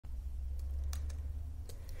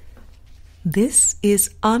This is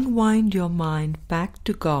Unwind Your Mind Back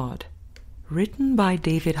to God, written by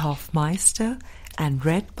David Hoffmeister and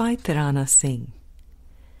read by Tarana Singh.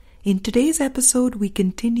 In today's episode, we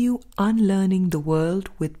continue Unlearning the World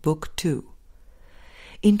with Book 2.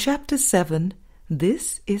 In Chapter 7,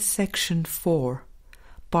 this is Section 4,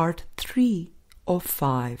 Part 3 of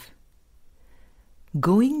 5.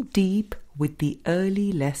 Going Deep with the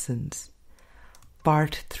Early Lessons,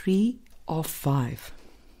 Part 3 of 5.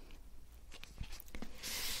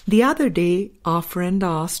 The other day, our friend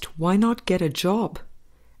asked why not get a job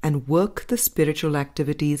and work the spiritual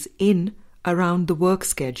activities in around the work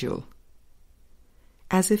schedule.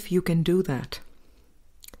 As if you can do that.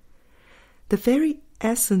 The very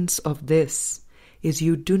essence of this is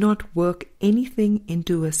you do not work anything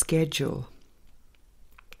into a schedule.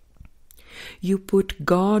 You put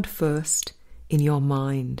God first in your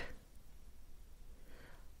mind.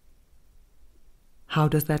 How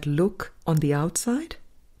does that look on the outside?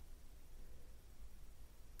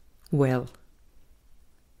 Well,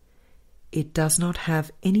 it does not have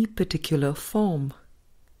any particular form,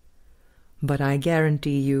 but I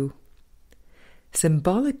guarantee you,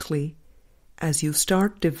 symbolically, as you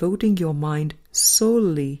start devoting your mind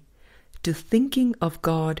solely to thinking of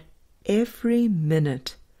God every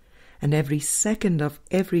minute and every second of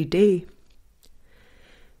every day,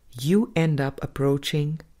 you end up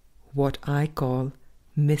approaching what I call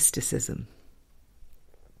mysticism.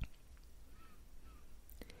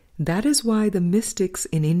 That is why the mystics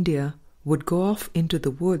in India would go off into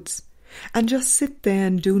the woods and just sit there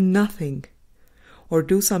and do nothing, or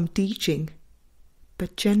do some teaching,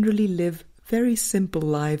 but generally live very simple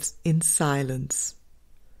lives in silence.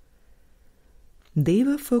 They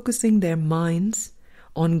were focusing their minds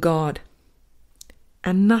on God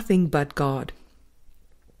and nothing but God.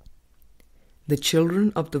 The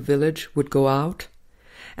children of the village would go out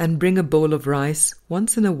and bring a bowl of rice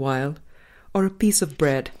once in a while or a piece of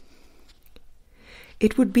bread.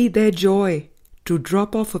 It would be their joy to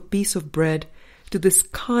drop off a piece of bread to this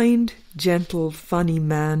kind, gentle, funny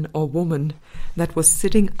man or woman that was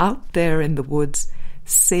sitting out there in the woods,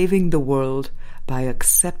 saving the world by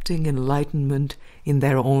accepting enlightenment in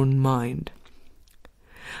their own mind,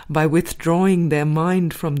 by withdrawing their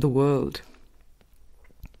mind from the world.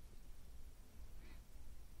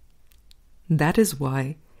 That is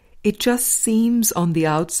why it just seems on the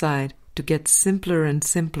outside to get simpler and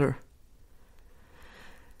simpler.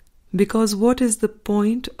 Because what is the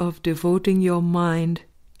point of devoting your mind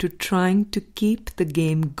to trying to keep the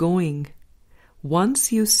game going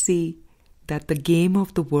once you see that the game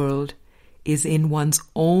of the world is in one's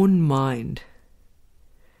own mind?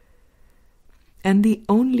 And the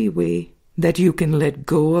only way that you can let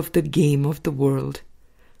go of the game of the world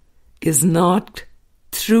is not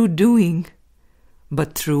through doing,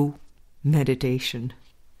 but through meditation.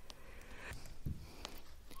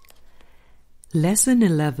 Lesson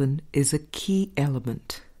 11 is a key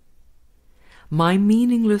element. My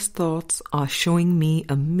meaningless thoughts are showing me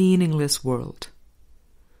a meaningless world.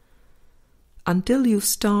 Until you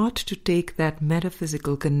start to take that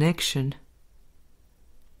metaphysical connection,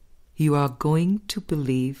 you are going to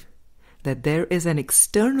believe that there is an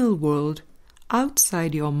external world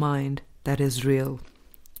outside your mind that is real.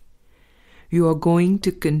 You are going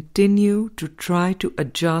to continue to try to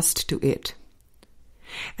adjust to it,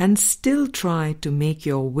 and still try to make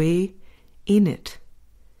your way in it,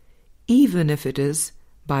 even if it is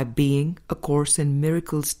by being a Course in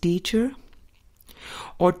Miracles teacher,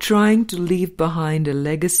 or trying to leave behind a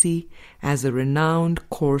legacy as a renowned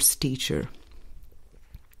Course teacher.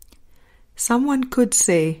 Someone could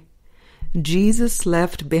say, Jesus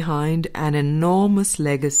left behind an enormous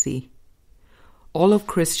legacy, all of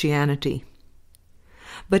Christianity.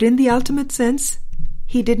 But in the ultimate sense,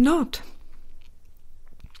 he did not.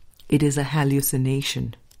 It is a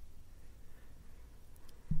hallucination.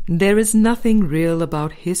 There is nothing real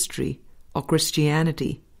about history or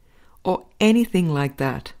Christianity or anything like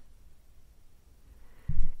that.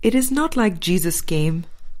 It is not like Jesus came,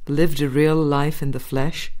 lived a real life in the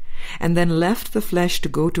flesh, and then left the flesh to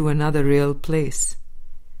go to another real place,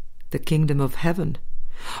 the kingdom of heaven,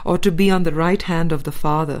 or to be on the right hand of the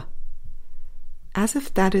Father, as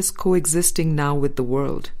if that is coexisting now with the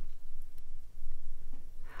world.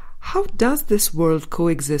 How does this world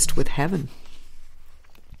coexist with heaven?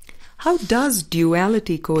 How does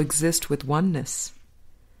duality coexist with oneness?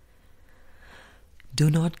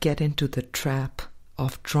 Do not get into the trap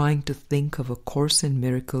of trying to think of A Course in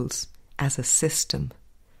Miracles as a system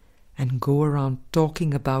and go around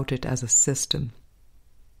talking about it as a system.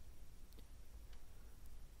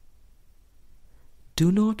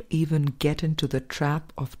 do not even get into the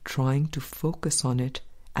trap of trying to focus on it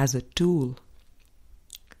as a tool.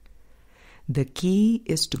 The key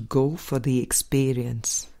is to go for the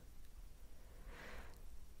experience.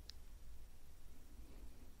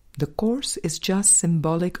 The course is just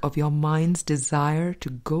symbolic of your mind's desire to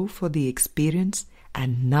go for the experience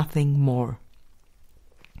and nothing more.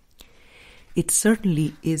 It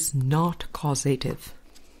certainly is not causative.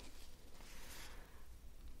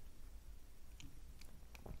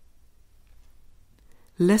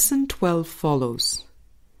 Lesson 12 follows.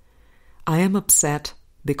 I am upset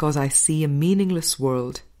because I see a meaningless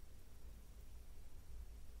world.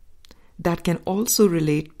 That can also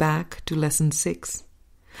relate back to Lesson 6.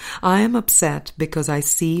 I am upset because I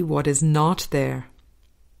see what is not there.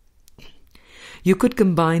 You could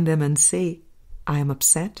combine them and say, I am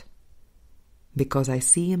upset because I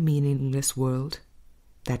see a meaningless world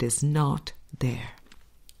that is not there.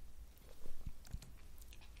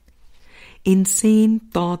 Insane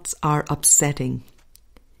thoughts are upsetting.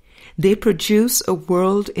 They produce a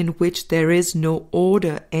world in which there is no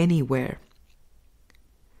order anywhere.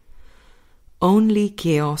 Only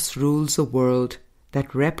chaos rules a world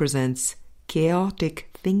that represents chaotic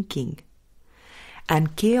thinking,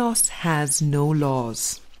 and chaos has no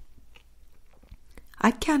laws. I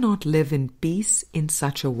cannot live in peace in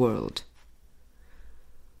such a world.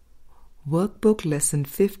 Workbook Lesson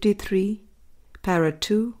 53, Para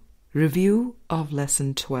 2, Review of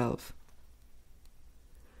Lesson 12.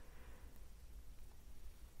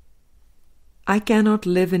 I cannot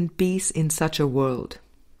live in peace in such a world.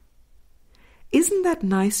 Isn't that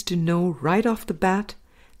nice to know right off the bat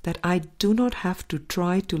that I do not have to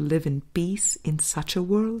try to live in peace in such a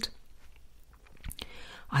world?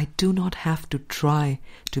 I do not have to try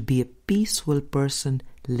to be a peaceful person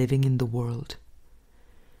living in the world.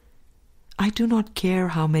 I do not care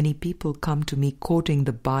how many people come to me quoting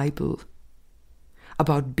the Bible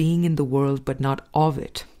about being in the world but not of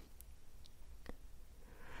it.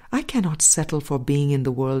 I cannot settle for being in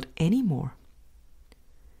the world anymore.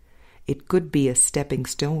 It could be a stepping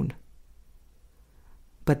stone.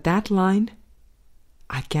 But that line,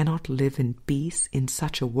 I cannot live in peace in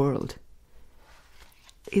such a world,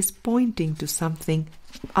 is pointing to something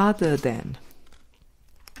other than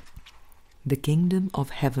the kingdom of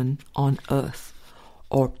heaven on earth,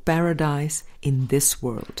 or paradise in this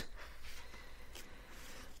world.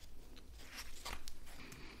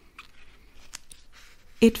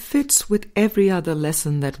 It fits with every other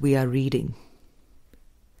lesson that we are reading.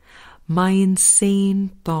 My insane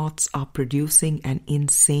thoughts are producing an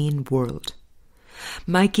insane world.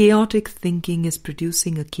 My chaotic thinking is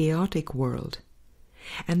producing a chaotic world.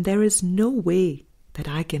 And there is no way that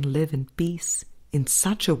I can live in peace in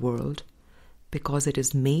such a world because it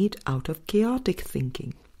is made out of chaotic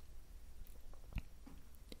thinking.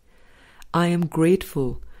 I am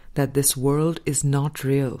grateful that this world is not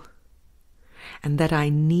real and that I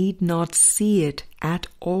need not see it at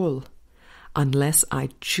all unless I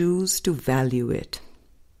choose to value it.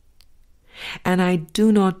 And I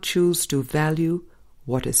do not choose to value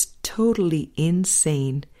what is totally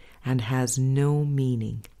insane and has no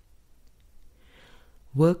meaning.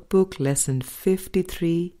 Workbook Lesson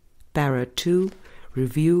 53, Para 2,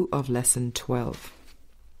 Review of Lesson 12.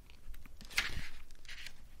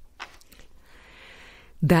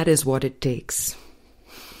 That is what it takes.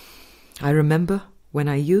 I remember when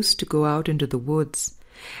I used to go out into the woods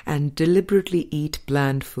and deliberately eat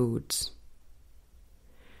bland foods.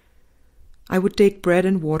 I would take bread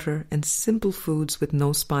and water and simple foods with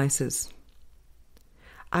no spices.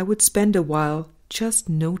 I would spend a while just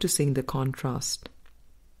noticing the contrast.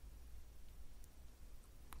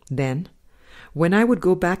 Then, when I would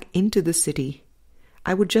go back into the city,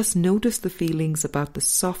 I would just notice the feelings about the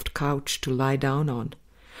soft couch to lie down on,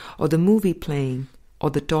 or the movie playing, or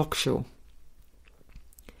the talk show.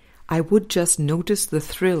 I would just notice the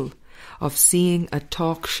thrill of seeing a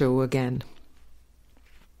talk show again.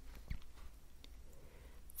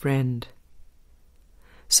 Friend,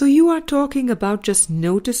 so you are talking about just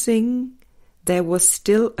noticing there was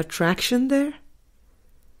still attraction there?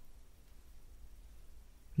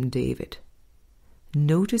 David,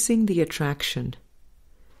 noticing the attraction,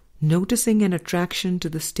 noticing an attraction to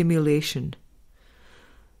the stimulation,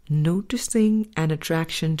 noticing an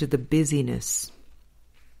attraction to the busyness.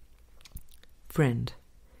 Friend,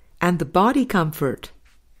 and the body comfort.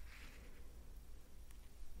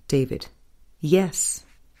 David, yes,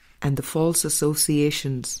 and the false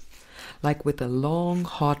associations, like with a long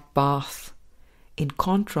hot bath, in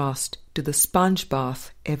contrast to the sponge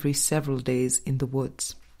bath every several days in the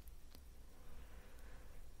woods.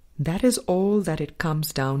 That is all that it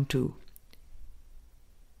comes down to.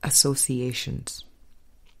 associations.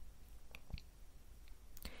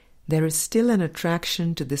 There is still an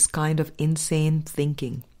attraction to this kind of insane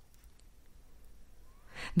thinking.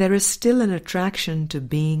 There is still an attraction to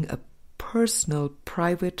being a personal,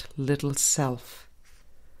 private little self.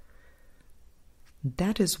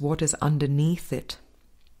 That is what is underneath it.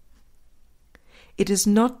 It is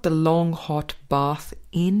not the long hot bath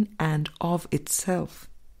in and of itself,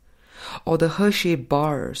 or the Hershey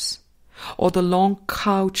bars, or the long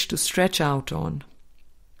couch to stretch out on.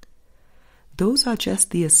 Those are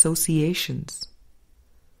just the associations.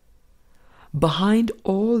 Behind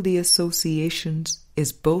all the associations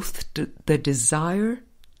is both the desire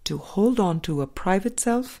to hold on to a private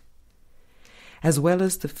self, as well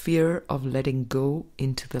as the fear of letting go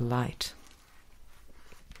into the light.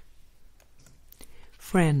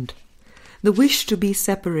 Friend, the wish to be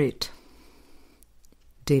separate.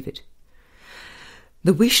 David,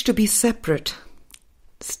 the wish to be separate,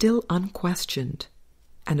 still unquestioned,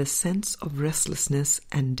 and a sense of restlessness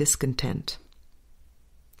and discontent.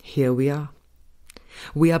 Here we are.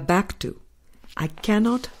 We are back to, I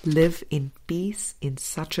cannot live in peace in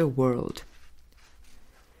such a world.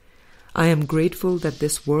 I am grateful that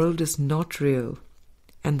this world is not real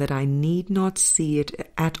and that I need not see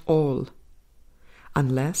it at all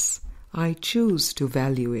unless I choose to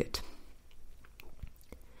value it.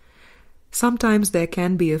 Sometimes there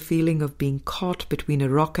can be a feeling of being caught between a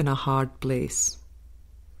rock and a hard place.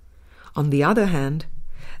 On the other hand,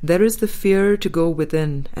 there is the fear to go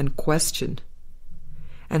within and question.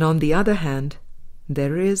 And on the other hand,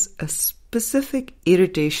 there is a specific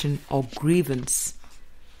irritation or grievance.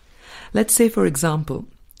 Let's say, for example,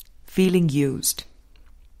 feeling used.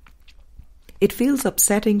 It feels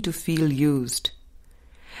upsetting to feel used,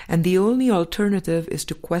 and the only alternative is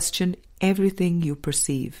to question everything you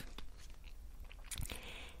perceive.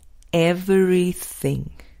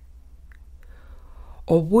 Everything.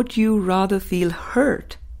 Or would you rather feel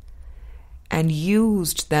hurt and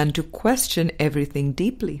used than to question everything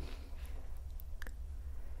deeply?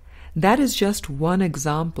 That is just one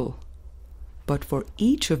example, but for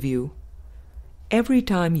each of you, every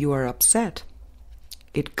time you are upset,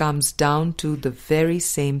 it comes down to the very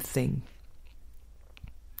same thing.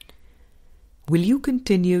 Will you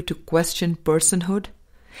continue to question personhood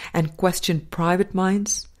and question private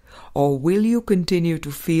minds, or will you continue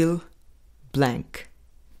to feel blank?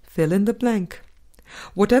 Fill in the blank.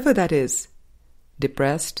 Whatever that is,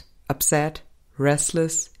 depressed, upset,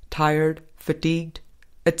 restless, tired, fatigued,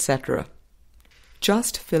 etc.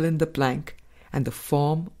 Just fill in the blank and the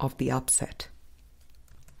form of the upset.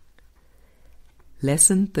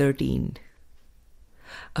 Lesson 13.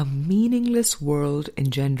 A meaningless world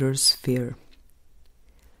engenders fear.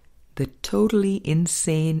 The totally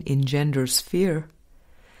insane engenders fear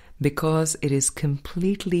because it is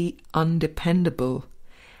completely undependable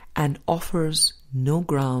and offers no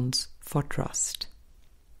grounds for trust.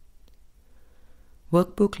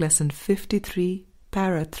 Workbook Lesson 53,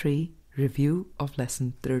 Para 3, Review of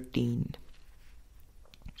Lesson 13.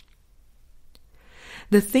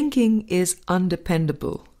 The thinking is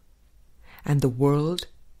undependable, and the world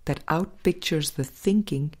that outpictures the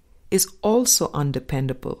thinking is also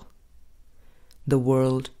undependable. The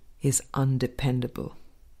world is undependable.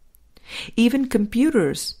 Even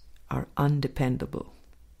computers are undependable.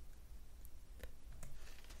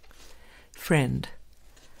 Friend,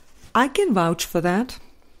 I can vouch for that.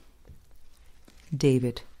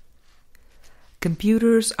 David,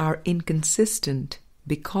 computers are inconsistent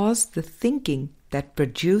because the thinking that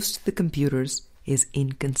produced the computers is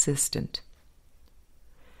inconsistent.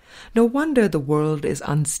 No wonder the world is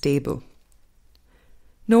unstable.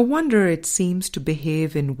 No wonder it seems to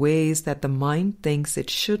behave in ways that the mind thinks it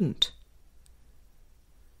shouldn't.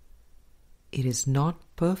 It is not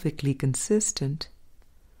perfectly consistent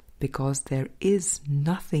because there is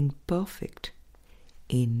nothing perfect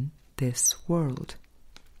in this world.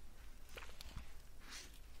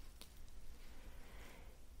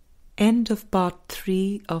 End of part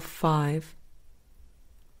 3 of 5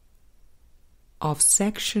 of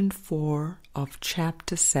section 4 of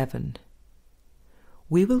chapter 7.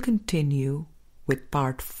 We will continue with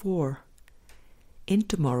part 4 in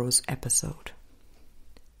tomorrow's episode.